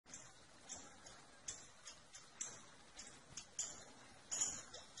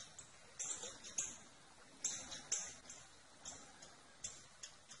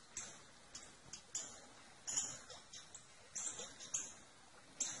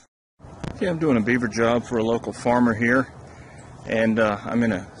Okay, I'm doing a beaver job for a local farmer here, and I'm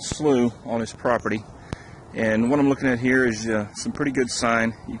in a slough on his property. And what I'm looking at here is some pretty good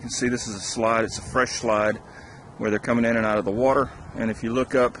sign. You can see this is a slide. It's a fresh slide where they're coming in and out of the water. And if you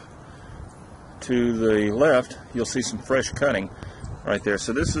look up to the left, you'll see some fresh cutting right there.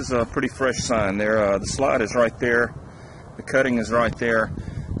 So this is a pretty fresh sign there. The slide is right there. The cutting is right there.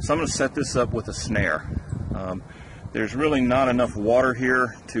 So I'm going to set this up with a snare. There's really not enough water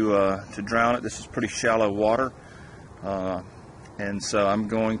here to drown it. This is pretty shallow water, and so I'm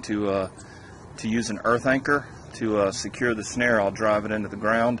going to use an earth anchor to secure the snare. I'll drive it into the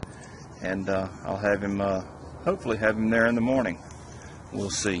ground, and I'll have him hopefully have him there in the morning. We'll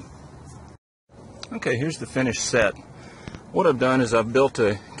see. Okay, here's the finished set. What I've done is I've built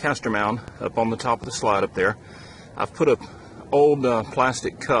a caster mound up on the top of the slide up there. I've put an old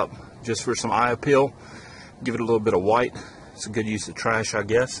plastic cup just for some eye appeal. Give it a little bit of white. It's a good use of trash, I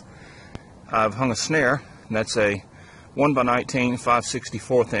guess. I've hung a snare, and that's a 1x19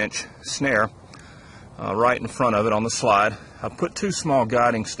 5/64 inch snare right in front of it on the slide. I've put two small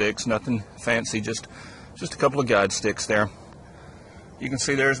guiding sticks, nothing fancy, just a couple of guide sticks there. You can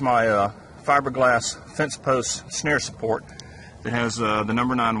see there's my fiberglass fence post snare support that has the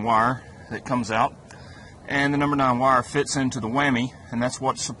number 9 wire that comes out, and the number 9 wire fits into the whammy, and that's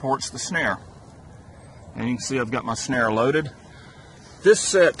what supports the snare. And you can see I've got my snare loaded. This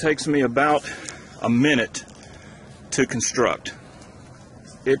set takes me about a minute to construct.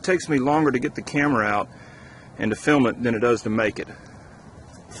 It takes me longer to get the camera out and to film it than it does to make it.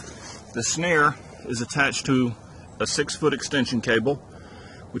 The snare is attached to a 6-foot extension cable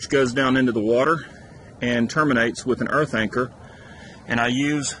which goes down into the water and terminates with an earth anchor, and I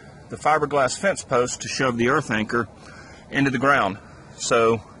use the fiberglass fence post to shove the earth anchor into the ground.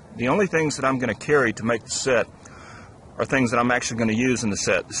 So the only things that I'm going to carry to make the set are things that I'm actually going to use in the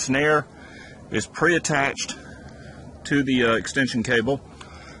set. The snare is pre-attached to the extension cable.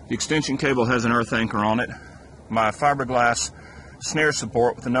 The extension cable has an earth anchor on it. My fiberglass snare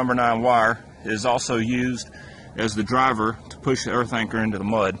support with the number 9 wire is also used as the driver to push the earth anchor into the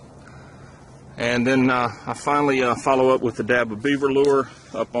mud. And then I finally follow up with the dab of beaver lure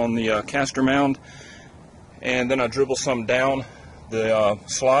up on the caster mound, and then I dribble some down the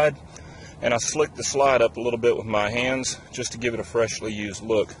slide, and I slick the slide up a little bit with my hands just to give it a freshly used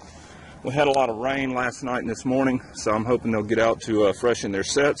look. We had a lot of rain last night and this morning, so I'm hoping they'll get out to freshen their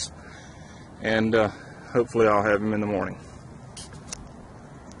sets, and hopefully I'll have them in the morning.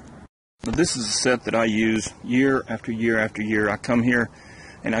 Now, this is a set that I use year after year after year. I come here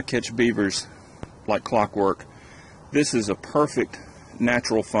and I catch beavers like clockwork. This is a perfect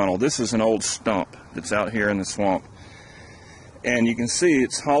natural funnel. This is an old stump that's out here in the swamp. And you can see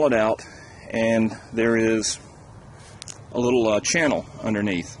it's hollowed out, and there is a little channel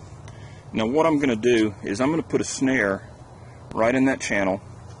underneath. Now what I'm going to do is I'm going to put a snare right in that channel.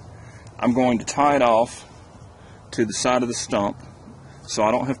 I'm going to tie it off to the side of the stump, so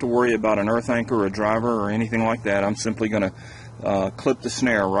I don't have to worry about an earth anchor or a driver or anything like that. I'm simply going to clip the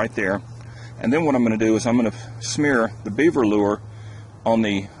snare right there. And then what I'm going to do is I'm going to smear the beaver lure on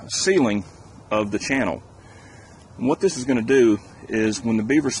the ceiling of the channel. And what this is going to do is when the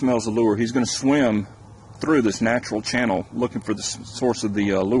beaver smells the lure, he's going to swim through this natural channel looking for the source of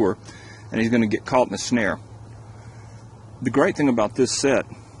the lure, and he's going to get caught in the snare. The great thing about this set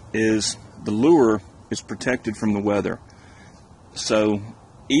is the lure is protected from the weather. So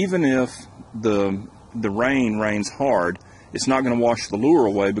even if the rain rains hard, it's not going to wash the lure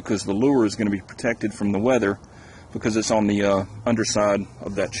away, because the lure is going to be protected from the weather because it's on the underside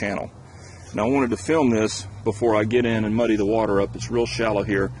of that channel. Now I wanted to film this before I get in and muddy the water up. It's real shallow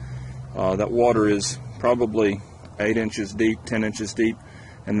here. That water is probably 8 inches deep, 10 inches deep,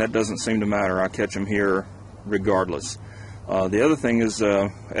 and that doesn't seem to matter. I catch them here regardless. The other thing is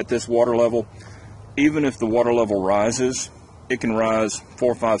at this water level, even if the water level rises, it can rise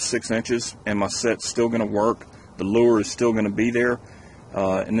 4, 5, 6 inches, and my set's still going to work. The lure is still going to be there,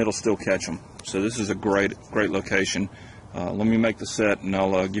 and it'll still catch them. So this is a great location. Let me make the set, and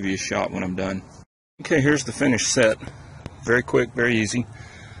I'll give you a shot when I'm done. Okay, here's the finished set. Very quick, very easy.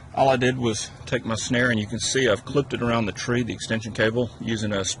 All I did was take my snare, and you can see I've clipped it around the tree, the extension cable,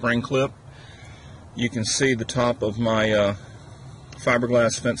 using a spring clip. You can see the top of my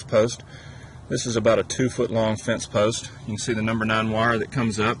fiberglass fence post. This is about a 2-foot long fence post. You can see the number 9 wire that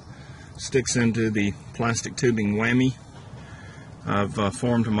comes up, sticks into the plastic tubing whammy. I've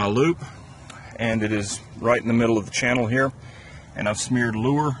formed my loop, and it is right in the middle of the channel here, and I've smeared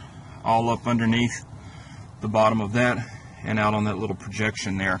lure all up underneath the bottom of that and out on that little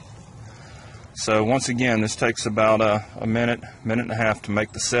projection there. So once again, this takes about a minute and a half to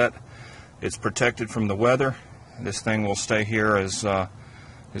make the set, It's protected from the weather. This thing will stay here as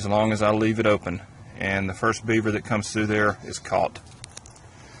long as I leave it open, and the first beaver that comes through there is caught.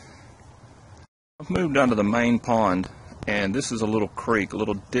 I've moved down to the main pond, and this is a little creek, a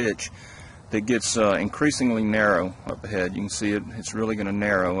little ditch that gets increasingly narrow up ahead. You can see it's really going to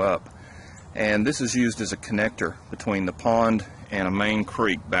narrow up, and this is used as a connector between the pond and a main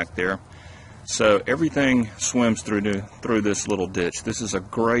creek back there. So everything swims through this little ditch. This is a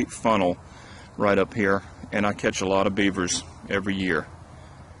great funnel right up here, and I catch a lot of beavers every year.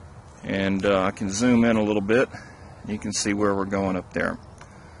 And I can zoom in a little bit. You can see where we're going up there.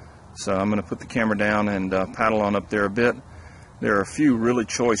 So I'm going to put the camera down and paddle on up there a bit. There are a few really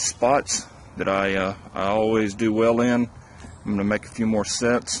choice spots that I always do well in. I'm going to make a few more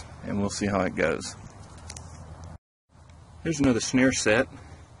sets, and we'll see how it goes. Here's another snare set,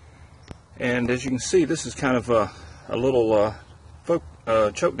 and as you can see, this is kind of a little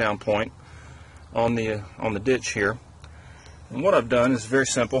choke down point on the ditch here. And what I've done is very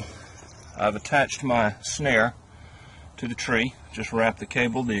simple. I've attached my snare to the tree. Just wrap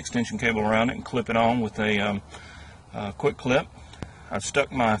the extension cable around it, and clip it on with a quick clip. I've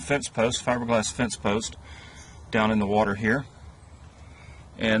stuck my fence post, fiberglass fence post, down in the water here,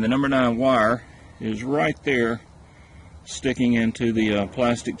 and the number 9 wire is right there, sticking into the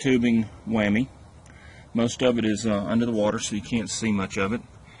plastic tubing whammy. Most of it is under the water, so you can't see much of it.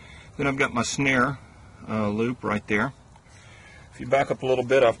 Then I've got my snare loop right there. If you back up a little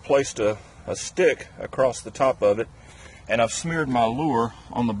bit, I've placed a stick across the top of it, and I've smeared my lure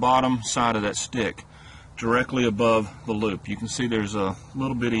on the bottom side of that stick, directly above the loop. You can see there's a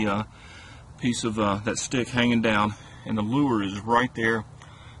little bitty piece of that stick hanging down, and the lure is right there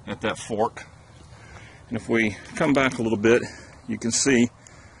at that fork. And if we come back a little bit, you can see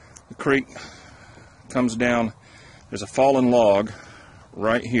the creek comes down. There's a fallen log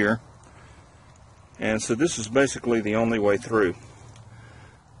right here, and so this is basically the only way through.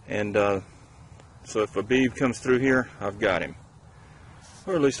 And so if a beaver comes through here, I've got him,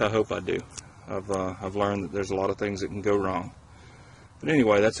 or at least I hope I do. I've learned that there's a lot of things that can go wrong. But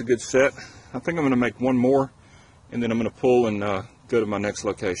anyway, that's a good set. I think I'm going to make one more, and then I'm going to pull and go to my next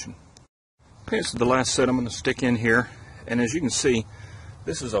location. Okay, this is the last set I'm going to stick in here, and as you can see,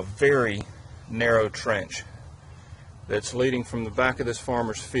 this is a very narrow trench that's leading from the back of this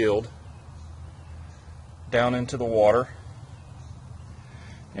farmer's field down into the water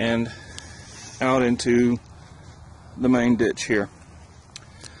and out into the main ditch here.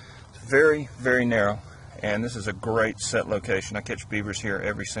 It's very, very narrow, and this is a great set location. I catch beavers here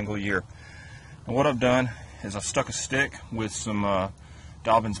every single year. And what I've done is I've stuck a stick with some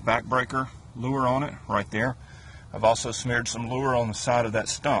Dobbin's backbreaker lure on it right there. I've also smeared some lure on the side of that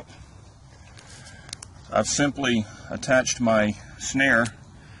stump. I've simply attached my snare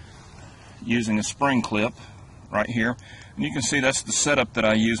using a spring clip right here, and you can see that's the setup that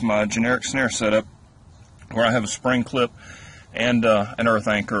I use, my generic snare setup, where I have a spring clip and an earth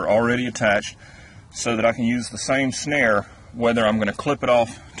anchor already attached, so that I can use the same snare whether I'm going to clip it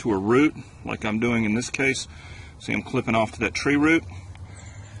off to a root like I'm doing in this case. See, I'm clipping off to that tree root,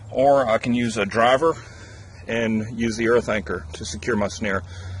 or I can use a driver and use the earth anchor to secure my snare.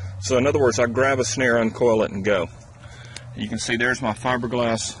 So in other words, I grab a snare, uncoil it, and go. You can see there's my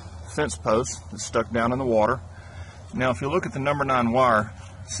fiberglass fence post that's stuck down in the water. Now if you look at the number 9 wire,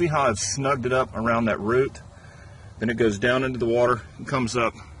 see how I've snugged it up around that root? Then it goes down into the water and comes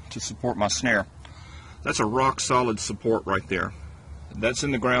up to support my snare. That's a rock solid support right there. That's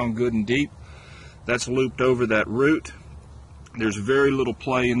in the ground good and deep. That's looped over that root. There's very little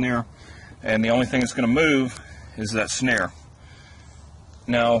play in there, and the only thing that's going to move is that snare.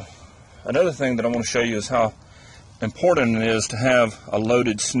 Now, another thing that I want to show you is how important it is to have a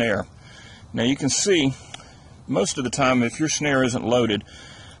loaded snare. Now you can see, most of the time if your snare isn't loaded,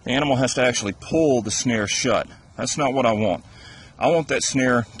 the animal has to actually pull the snare shut. That's not what I want. I want that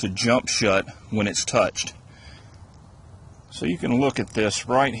snare to jump shut when it's touched. So you can look at this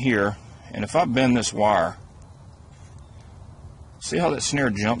right here, and if I bend this wire, see how that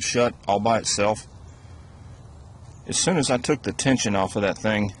snare jumps shut all by itself? As soon as I took the tension off of that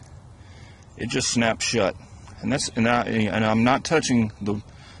thing, it just snapped shut. And I'm not touching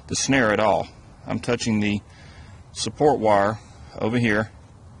the snare at all. I'm touching the support wire over here.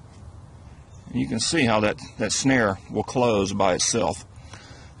 And you can see how that snare will close by itself.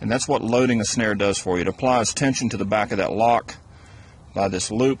 And that's what loading a snare does for you. It applies tension to the back of that lock by this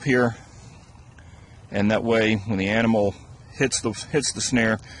loop here. And that way, when the animal hits the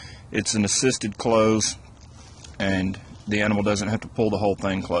snare, it's an assisted close, and the animal doesn't have to pull the whole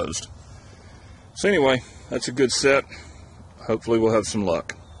thing closed. So anyway, that's a good set. Hopefully we'll have some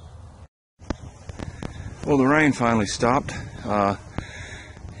luck. Well, the rain finally stopped,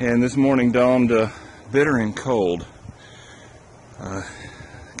 and this morning dawned bitter and cold.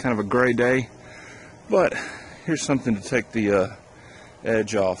 Kind of a gray day, but here's something to take the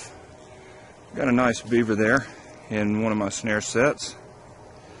edge off. Got a nice beaver there in one of my snare sets.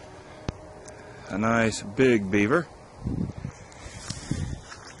 A nice big beaver.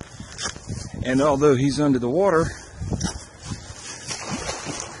 And although he's under the water,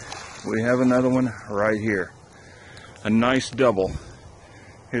 we have another one right here. A nice double.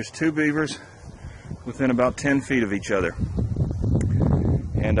 Here's two beavers within about 10 feet of each other.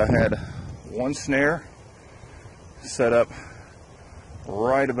 And I had one snare set up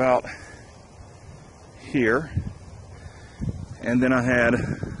right about here. And then I had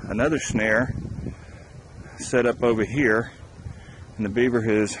another snare set up over here. And the beaver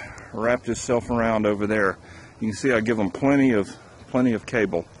has wrapped itself around over there. You can see I give them plenty of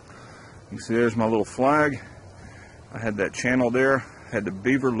cable. You can see there's my little flag. I had that channel there, had the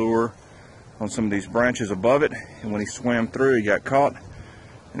beaver lure on some of these branches above it, and when he swam through he got caught,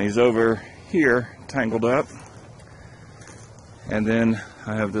 and he's over here tangled up. And then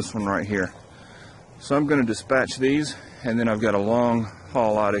I have this one right here. So I'm going to dispatch these, and then I've got a long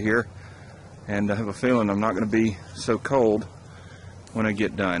haul out of here, and I have a feeling I'm not going to be so cold when I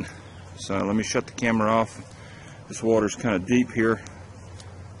get done. So let me shut the camera off. This water's kind of deep here.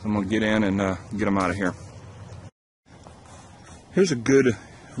 I'm going to get in and get them out of here. Here's a good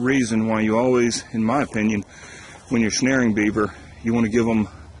reason why you always, in my opinion, when you're snaring beaver, you want to give them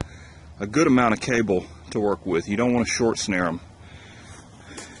a good amount of cable to work with. You don't want to short snare them.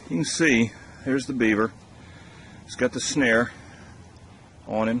 You can see, here's the beaver. It's got the snare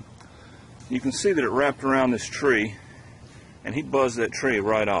on him. You can see that it wrapped around this tree, and he buzzed that tree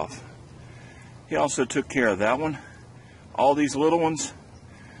right off. He also took care of that one. All these little ones,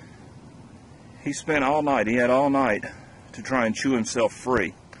 he spent all night, he had all night to try and chew himself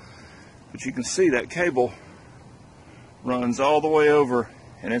free. But you can see that cable runs all the way over,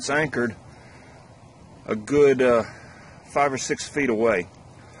 and it's anchored a good 5 or 6 feet away.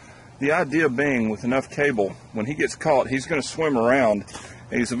 The idea being, with enough cable, when he gets caught, he's going to swim around,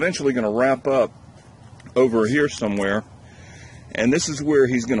 and he's eventually going to wrap up over here somewhere, and this is where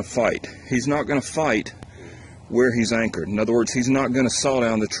he's going to fight. He's not going to fight where he's anchored. In other words, he's not going to saw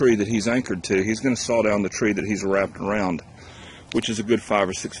down the tree that he's anchored to. He's going to saw down the tree that he's wrapped around, which is a good 5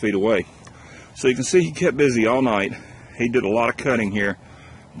 or 6 feet away. So you can see he kept busy all night. He did a lot of cutting here,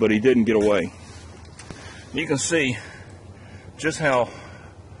 but he didn't get away. You can see just how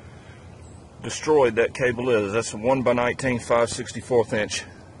destroyed that cable is. That's a 1x19 5/64 inch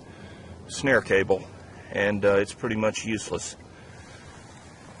snare cable, and it's pretty much useless.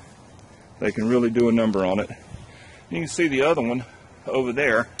 They can really do a number on it. You can see the other one over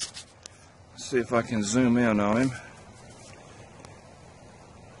there. Let's see if I can zoom in on him.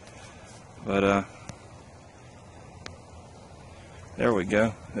 But there we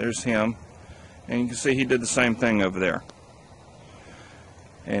go. There's him. And you can see he did the same thing over there.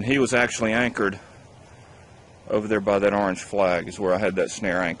 And he was actually anchored over there by that orange flag is where I had that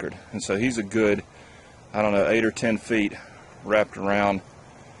snare anchored. And so he's a good, I don't know, 8 or 10 feet wrapped around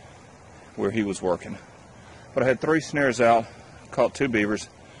where he was working. But I had 3 snares out, caught 2 beavers.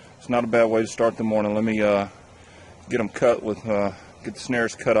 It's not a bad way to start the morning. Let me get them cut with, get the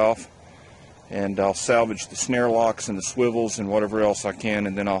snares cut off, and I'll salvage the snare locks and the swivels and whatever else I can,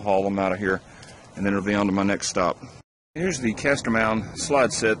 and then I'll haul them out of here, and then it'll be on to my next stop. Here's the caster mound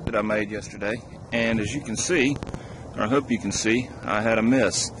slide set that I made yesterday, and as you can see, or I hope you can see, I had a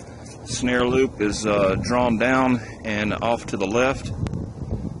miss. The snare loop is drawn down and off to the left.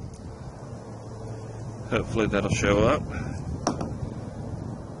 Hopefully that'll show up.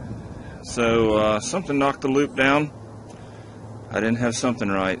 So something knocked the loop down. I didn't have something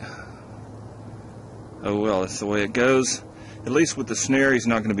right. Oh well, that's the way it goes. At least with the snare, he's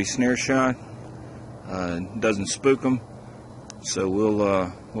not going to be snare shy. Doesn't spook him. So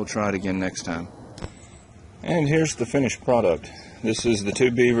we'll try it again next time. And here's the finished product. This is the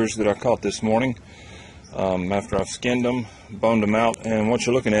 2 beavers that I caught this morning. After I've skinned them, boned them out, and what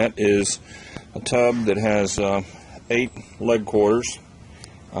you're looking at is a tub that has 8 leg quarters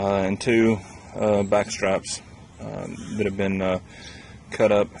and 2 back straps that have been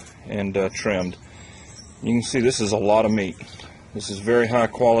cut up and trimmed. You can see this is a lot of meat. This is very high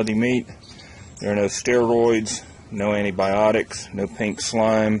quality meat. There are no steroids, no antibiotics, no pink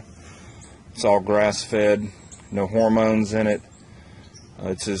slime. It's all grass fed, no hormones in it.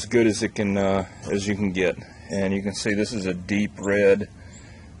 It's as good as it can as you can get. And you can see this is a deep red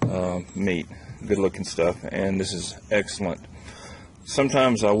meat, good looking stuff, and this is excellent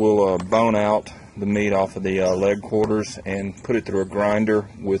Sometimes I will bone out the meat off of the leg quarters and put it through a grinder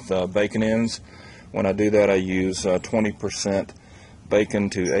with bacon ends. When I do that, I use 20% bacon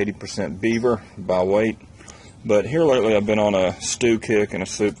to 80% beaver by weight. But here lately I've been on a stew kick and a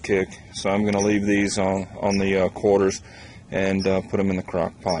soup kick, so I'm going to leave these on the quarters and put them in the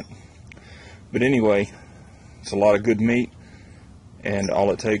crock pot. But anyway, it's a lot of good meat, and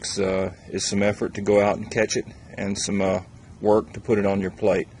all it takes is some effort to go out and catch it and some work to put it on your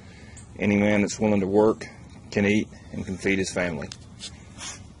plate. Any man that's willing to work can eat and can feed his family.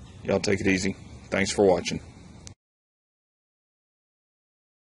 Y'all take it easy. Thanks for watching.